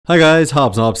Hi guys,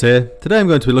 Harbs and Narbs here. Today I'm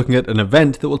going to be looking at an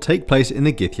event that will take place in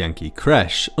the Githyanki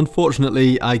Crèche.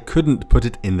 Unfortunately, I couldn't put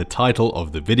it in the title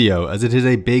of the video as it is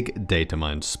a big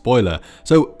DATAMINED spoiler,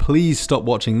 so please stop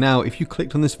watching now if you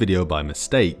clicked on this video by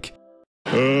mistake.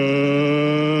 Let's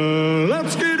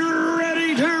get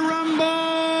ready to rumble!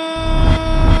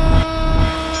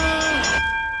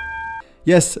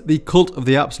 Yes, the Cult of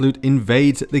the Absolute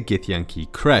invades the Githyanki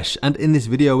Crèche, and in this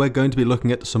video we're going to be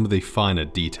looking at some of the finer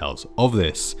details of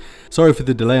this. Sorry for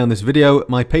the delay on this video,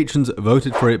 my patrons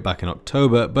voted for it back in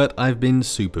October, but I've been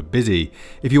super busy.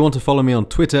 If you want to follow me on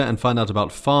Twitter and find out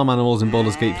about farm animals in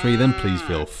Baldur's Gate 3, then please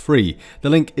feel free. The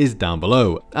link is down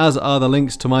below, as are the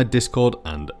links to my Discord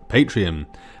and Patreon.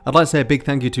 I'd like to say a big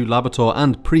thank you to Baldur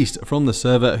and Priest from the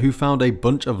server who found a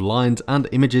bunch of lines and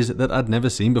images that I'd never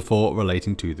seen before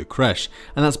relating to the Crèche,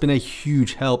 and that's been a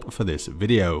huge help for this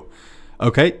video.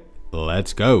 Okay,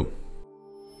 let's go.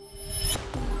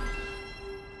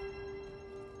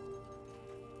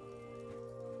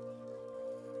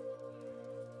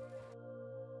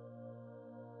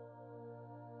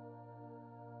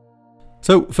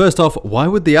 So first off, why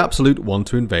would the Absolute want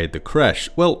to invade the Crèche?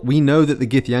 Well, we know that the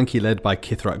Githyanki led by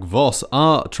Kith'rak Voss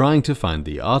are trying to find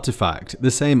the artifact, the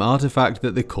same artifact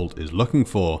that the cult is looking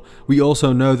for. We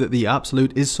also know that the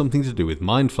Absolute is something to do with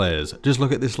mind flayers. Just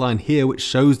look at this line here which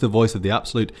shows the voice of the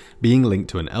Absolute being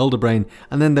linked to an Elder Brain,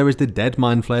 and then there is the dead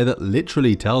mind flayer that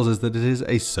literally tells us that it is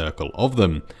a circle of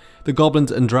them. The goblins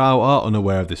and drow are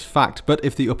unaware of this fact, but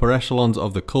if the upper echelons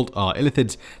of the cult are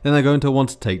illithids, then they're going to want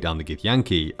to take down the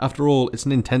Githyanki. After all, it's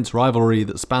an intense rivalry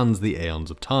that spans the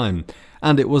aeons of time,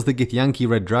 and it was the Githyanki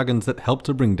red dragons that helped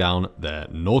to bring down their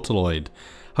Nautiloid.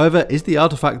 However, is the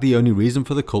artifact the only reason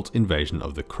for the cult's invasion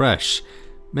of the Crèche?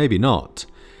 Maybe not.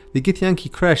 The Githyanki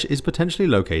Crèche is potentially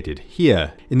located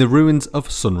here, in the ruins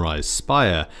of Sunrise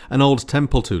Spire, an old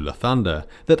temple to Lathander,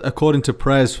 that according to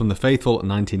prayers from the faithful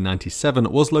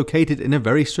 1997 was located in a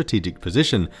very strategic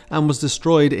position and was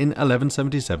destroyed in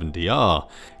 1177 DR.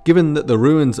 Given that the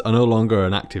ruins are no longer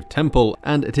an active temple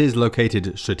and it is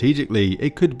located strategically,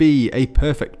 it could be a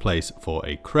perfect place for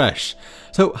a Crèche.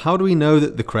 So how do we know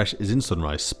that the Crèche is in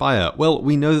Sunrise Spire? Well,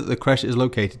 we know that the Crèche is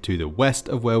located to the west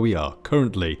of where we are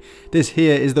currently. This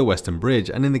here is the Western Bridge,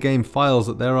 and in the game files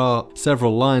that there are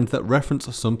several lines that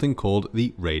reference something called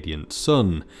the Radiant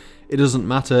Sun. It doesn't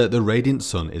matter, the Radiant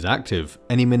Sun is active.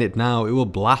 Any minute now it will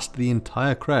blast the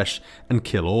entire Crèche and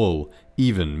kill all,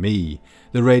 even me.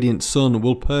 The Radiant Sun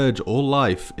will purge all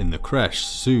life in the Crèche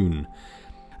soon.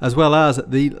 As well as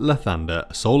the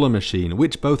Lathander Solar Machine,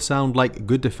 which both sound like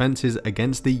good defences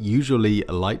against the usually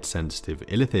light-sensitive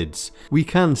illithids. We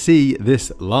can see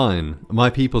this line: "My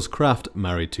people's craft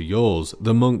married to yours,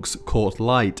 the monks caught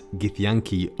light,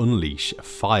 Githyanki unleash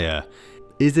fire."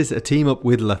 Is this a team up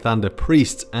with Lathander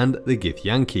priests and the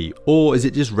Githyanki, or is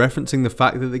it just referencing the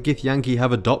fact that the Githyanki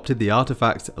have adopted the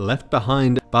artifacts left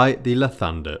behind by the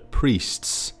Lathander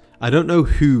priests? I don't know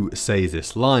who says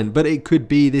this line, but it could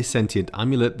be the sentient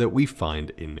amulet that we find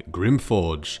in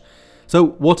Grimforge. So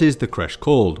what is the Crèche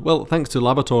called? Well, thanks to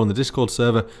Baldur on the Discord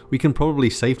server, we can probably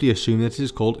safely assume that it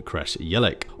is called Crèche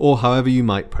Yelek, or however you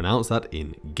might pronounce that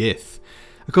in Gith.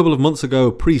 A couple of months ago,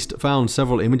 Priest found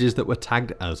several images that were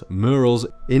tagged as murals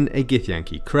in a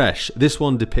Githyanki Crèche. This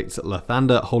one depicts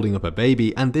Lathander holding up a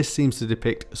baby, and this seems to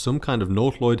depict some kind of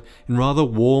Nautiloid in rather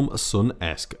warm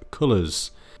sun-esque colours.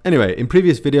 Anyway, in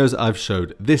previous videos I've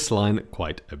showed this line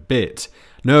quite a bit.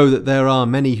 Know that there are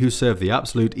many who serve the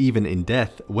Absolute even in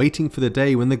death, waiting for the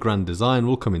day when the Grand Design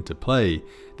will come into play.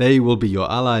 They will be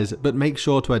your allies, but make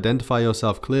sure to identify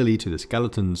yourself clearly to the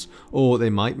skeletons, or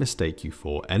they might mistake you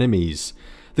for enemies.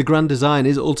 The Grand Design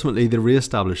is ultimately the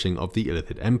re-establishing of the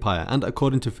Illithid Empire, and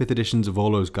according to 5th edition's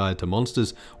Volo's Guide to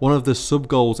Monsters, one of the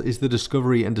sub-goals is the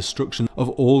discovery and destruction of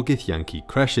all Githyanki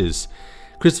Crèches.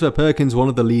 Christopher Perkins, one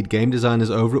of the lead game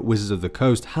designers over at Wizards of the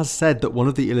Coast, has said that one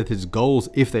of the Illithid's goals,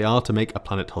 if they are to make a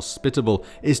planet hospitable,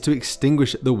 is to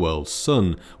extinguish the world's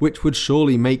sun, which would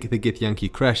surely make the Githyanki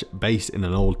Crèche, based in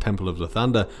an old temple of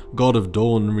Lathander, god of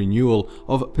dawn and renewal,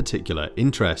 of particular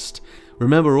interest.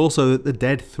 Remember also that the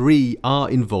Dead 3 are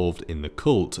involved in the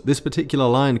cult. This particular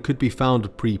line could be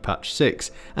found pre-patch 6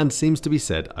 and seems to be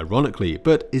said ironically,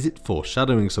 but is it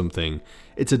foreshadowing something?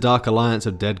 It's a dark alliance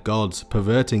of dead gods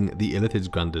perverting the Illithid's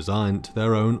grand design to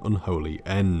their own unholy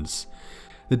ends.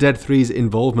 The Dead 3's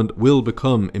involvement will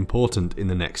become important in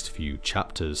the next few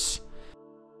chapters.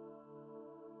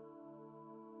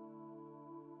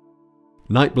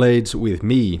 Nightblades with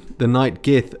me. The Knight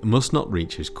Gith must not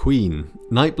reach his queen.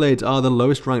 Nightblades are the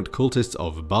lowest ranked cultists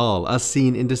of Bhaal, as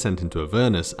seen in Descent into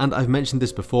Avernus, and I've mentioned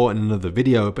this before in another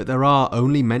video, but there are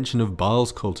only mention of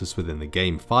Bhaal's cultists within the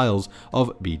game files of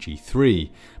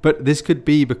BG3. But this could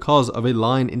be because of a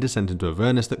line in Descent into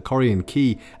Avernus that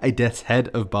Githyanki, a Death's Head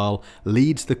of Bhaal,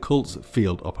 leads the cult's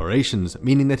field operations,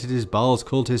 meaning that it is Bhaal's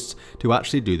cultists to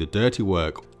actually do the dirty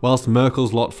work, whilst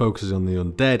Merkel's lot focuses on the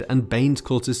undead and Bane's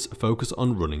cultists focus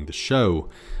on running the show.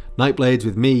 Nightblades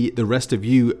with me, the rest of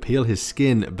you peel his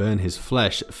skin, burn his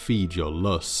flesh, feed your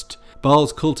lust.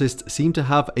 Bhaal's cultists seem to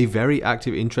have a very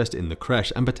active interest in the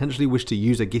Crèche and potentially wish to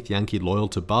use a Githyanki loyal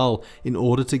to Bhaal in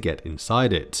order to get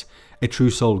inside it. A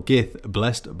true soul Gith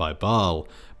blessed by Bhaal,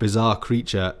 bizarre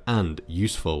creature and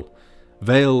useful.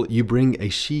 Vale, you bring a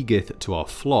she-Gith to our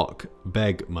flock,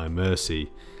 beg my mercy.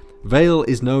 Vale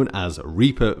is known as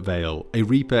Reaper Vale. A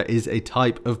Reaper is a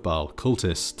type of Bhaal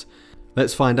cultist.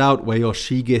 Let's find out where your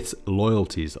she-Gith's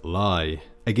loyalties lie.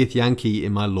 A Githyanki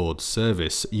in my lord's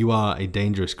service. You are a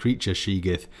dangerous creature,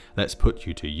 she-Gith. Let's put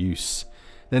you to use.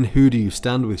 Then who do you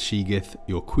stand with, she-Gith?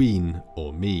 Your queen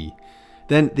or me?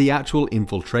 Then the actual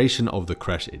infiltration of the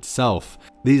Crèche itself.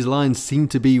 These lines seem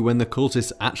to be when the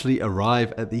cultists actually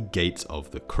arrive at the gates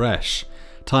of the Crèche.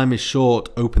 Time is short,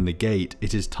 open the gate,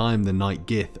 it is time the Knight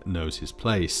Gith knows his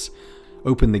place.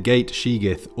 Open the gate,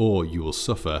 she-Gith, or you will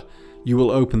suffer. You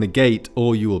will open the gate,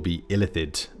 or you will be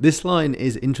illithid. This line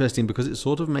is interesting because it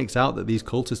sort of makes out that these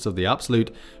cultists of the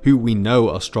Absolute, who we know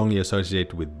are strongly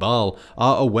associated with Bhaal,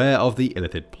 are aware of the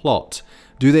illithid plot.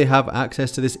 Do they have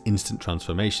access to this instant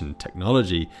transformation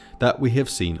technology that we have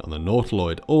seen on the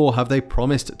Nautiloid, or have they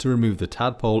promised to remove the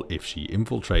tadpole if she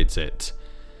infiltrates it?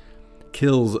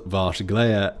 Kills Varsh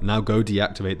Glare, now go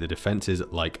deactivate the defences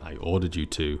like I ordered you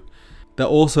to. There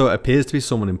also appears to be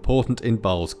someone important in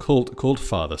Bhaal's cult called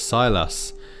Father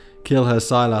Silas. Kill her,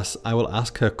 Silas, I will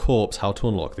ask her corpse how to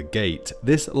unlock the gate.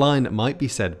 This line might be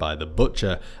said by the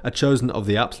Butcher, a chosen of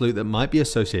the Absolute that might be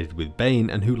associated with Bane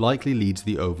and who likely leads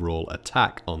the overall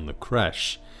attack on the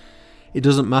Crèche. It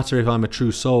doesn't matter if I'm a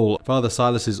true soul, Father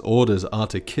Silas's orders are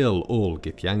to kill all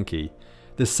Githyanki.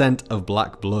 The scent of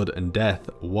black blood and death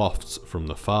wafts from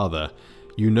the Father.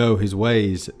 You know his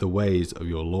ways, the ways of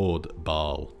your lord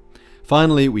Bhaal.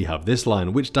 Finally, we have this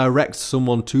line, which directs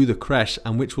someone to the Crèche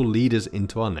and which will lead us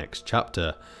into our next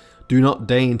chapter. Do not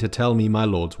deign to tell me my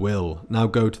lord's will. Now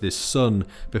go to this sun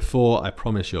before I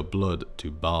promise your blood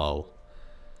to Bhaal.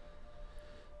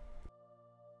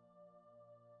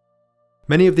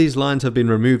 Many of these lines have been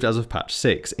removed as of patch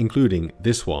 6, including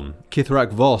this one.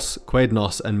 Kith'rak Voss,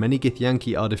 Quaidnos and many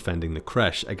Githyanki are defending the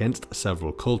Crèche against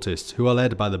several cultists who are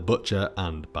led by the Butcher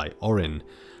and by Orin.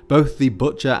 Both the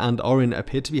Butcher and Orin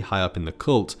appear to be high up in the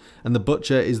cult, and the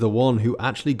Butcher is the one who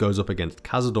actually goes up against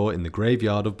Cazador in the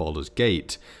graveyard of Baldur's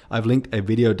Gate. I've linked a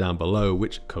video down below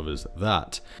which covers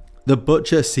that. The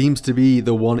Butcher seems to be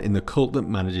the one in the cult that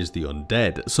manages the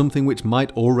undead, something which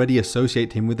might already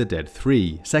associate him with the Dead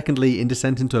 3. Secondly, in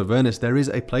Descent into Avernus there is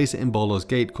a place in Baldur's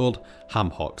Gate called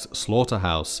Hamhock's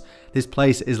Slaughterhouse. This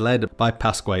place is led by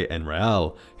Pasque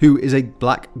Enreal, who is a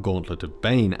Black Gauntlet of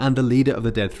Bane and the leader of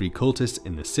the Dead 3 cultists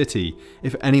in the city.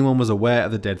 If anyone was aware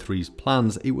of the Dead 3's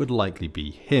plans, it would likely be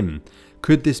him.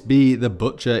 Could this be the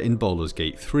Butcher in Baldur's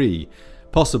Gate 3?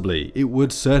 Possibly. It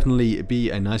would certainly be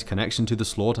a nice connection to the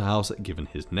slaughterhouse given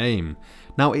his name.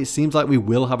 Now it seems like we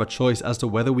will have a choice as to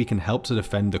whether we can help to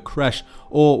defend the Crèche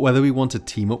or whether we want to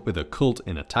team up with a cult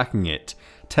in attacking it.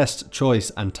 Test choice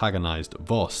antagonized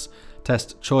Voss.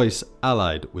 Test choice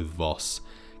allied with Voss.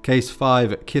 Case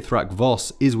 5, Kith'rak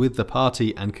Voss is with the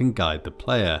party and can guide the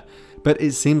player. But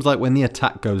it seems like when the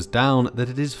attack goes down that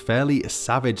it is fairly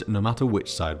savage no matter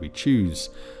which side we choose.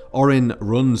 Orin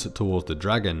runs towards the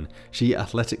dragon. She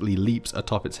athletically leaps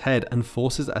atop its head and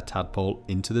forces a tadpole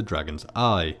into the dragon's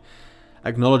eye.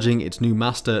 Acknowledging its new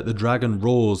master, the dragon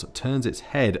roars, turns its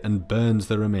head and burns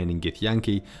the remaining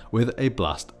Githyanki with a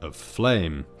blast of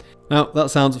flame. Now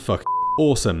that sounds fucking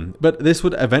awesome, but this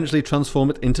would eventually transform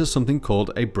it into something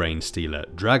called a Brain Stealer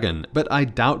Dragon, but I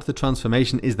doubt the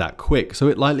transformation is that quick, so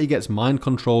it likely gets mind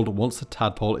controlled once the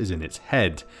tadpole is in its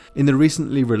head. In the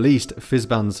recently released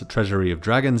Fizban's Treasury of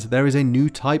Dragons, there is a new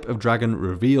type of dragon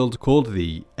revealed called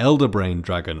the Elder Brain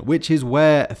Dragon, which is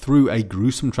where, through a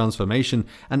gruesome transformation,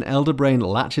 an Elder Brain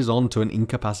latches on to an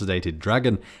incapacitated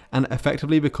dragon and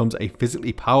effectively becomes a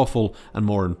physically powerful and,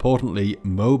 more importantly,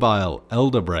 mobile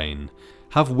Elder Brain.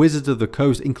 Have Wizards of the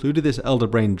Coast included this Elder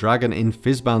Brain Dragon in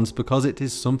Fizban's because it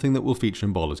is something that will feature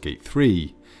in Baldur's Gate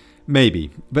 3?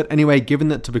 Maybe, but anyway, given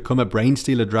that to become a Brain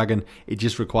Stealer Dragon it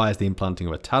just requires the implanting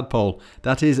of a tadpole,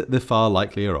 that is the far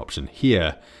likelier option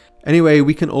here. Anyway,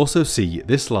 we can also see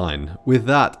this line. With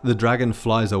that, the dragon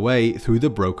flies away through the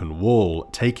broken wall,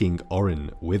 taking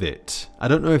Orin with it. I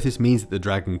don't know if this means that the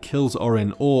dragon kills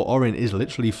Orin or Orin is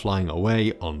literally flying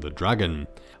away on the dragon.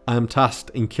 I am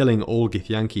tasked in killing all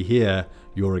Githyanki here.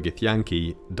 You're a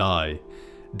Githyanki, die.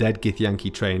 Dead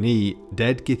Githyanki trainee,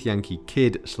 dead Githyanki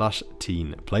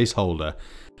kid/teen placeholder.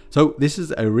 So this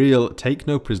is a real take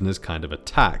no prisoners kind of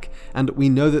attack, and we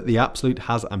know that the Absolute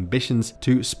has ambitions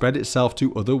to spread itself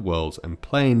to other worlds and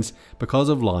planes because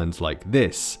of lines like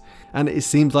this. And it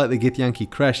seems like the Githyanki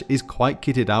Crèche is quite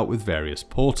kitted out with various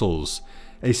portals.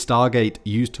 A Stargate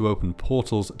used to open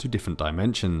portals to different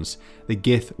dimensions. The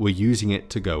Gith were using it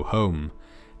to go home.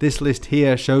 This list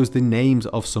here shows the names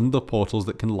of some of the portals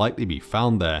that can likely be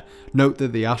found there. Note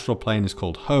that the astral plane is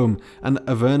called Home and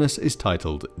Avernus is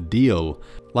titled Deal,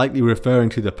 likely referring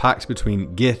to the pact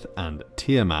between Gith and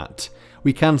Tiamat.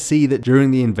 We can see that during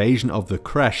the invasion of the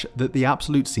Crèche that the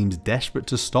Absolute seems desperate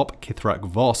to stop Kith'rak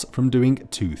Voss from doing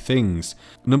two things.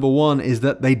 Number one is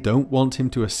that they don't want him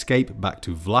to escape back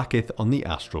to Vlaakith on the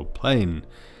astral plane.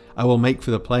 I will make for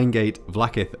the plane gate.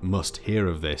 Vlaakith must hear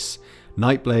of this.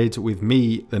 Nightblades with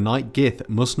me, the Night Gith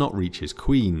must not reach his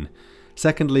queen.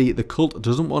 Secondly, the cult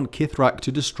doesn't want Kith'rak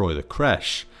to destroy the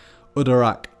Crèche.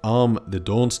 Udarak, arm the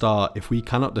Dawnstar. If we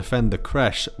cannot defend the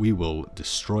Crèche, we will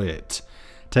destroy it.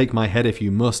 Take my head if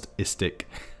you must, Istik.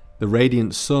 The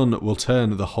radiant sun will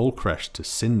turn the whole Crèche to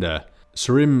cinder.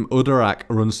 Surim Udarak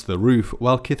runs to the roof,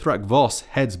 while Kith'rak Voss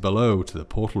heads below to the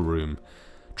portal room.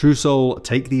 True Soul,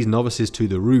 take these novices to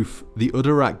the roof. The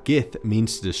Udarak Gith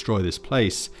means to destroy this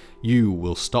place. You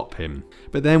will stop him.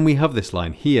 But then we have this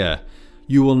line here.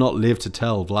 You will not live to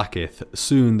tell Vlaakith.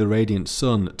 Soon the radiant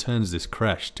sun turns this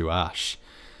Crèche to ash.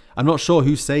 I'm not sure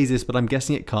who says this, but I'm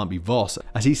guessing it can't be Voss,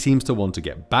 as he seems to want to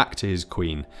get back to his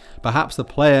queen. Perhaps the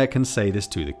player can say this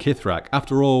to the Kith'rak.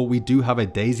 After all, we do have a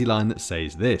Daisy line that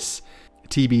says this.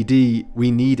 TBD, we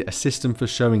need a system for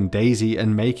showing Daisy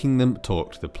and making them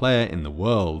talk to the player in the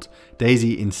world.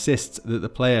 Daisy insists that the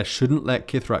player shouldn't let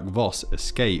Kith'rak Voss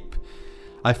escape.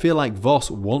 I feel like Voss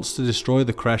wants to destroy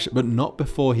the Crèche, but not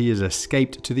before he has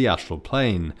escaped to the astral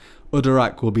plane.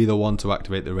 Udarak will be the one to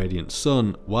activate the radiant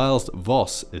sun, whilst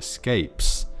Voss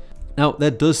escapes. Now, there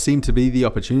does seem to be the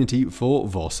opportunity for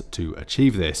Voss to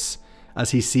achieve this.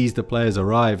 As he sees the players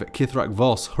arrive, Kith'rak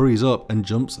Voss hurries up and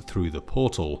jumps through the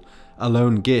portal. A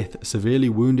lone Gith, severely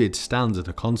wounded, stands at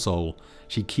a console.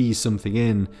 She keys something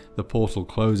in, the portal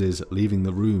closes, leaving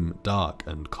the room dark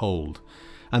and cold.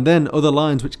 And then other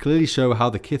lines which clearly show how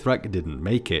the Kith'rak didn't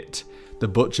make it. The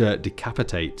butcher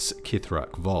decapitates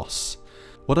Kith'rak Voss.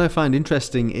 What I find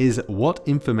interesting is what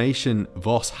information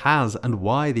Voss has and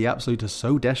why the Absolute are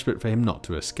so desperate for him not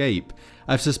to escape.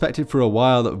 I've suspected for a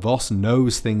while that Voss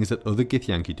knows things that other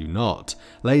Githyanki do not.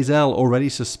 Lae'zel already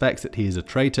suspects that he is a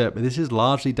traitor, but this is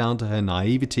largely down to her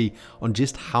naivety on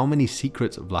just how many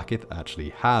secrets Vlaakith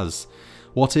actually has.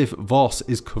 What if Voss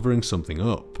is covering something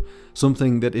up?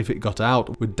 Something that if it got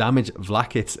out would damage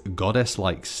Vlaakith's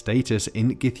goddess-like status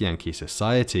in Githyanki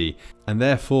society, and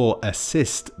therefore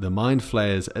assist the Mind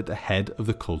Flayers at the head of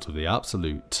the cult of the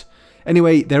Absolute.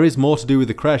 Anyway, there is more to do with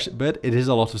the Crèche, but it is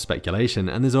a lot of speculation,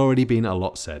 and there's already been a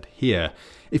lot said here.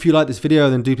 If you like this video,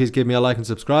 then do please give me a like and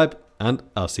subscribe, and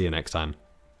I'll see you next time.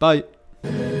 Bye!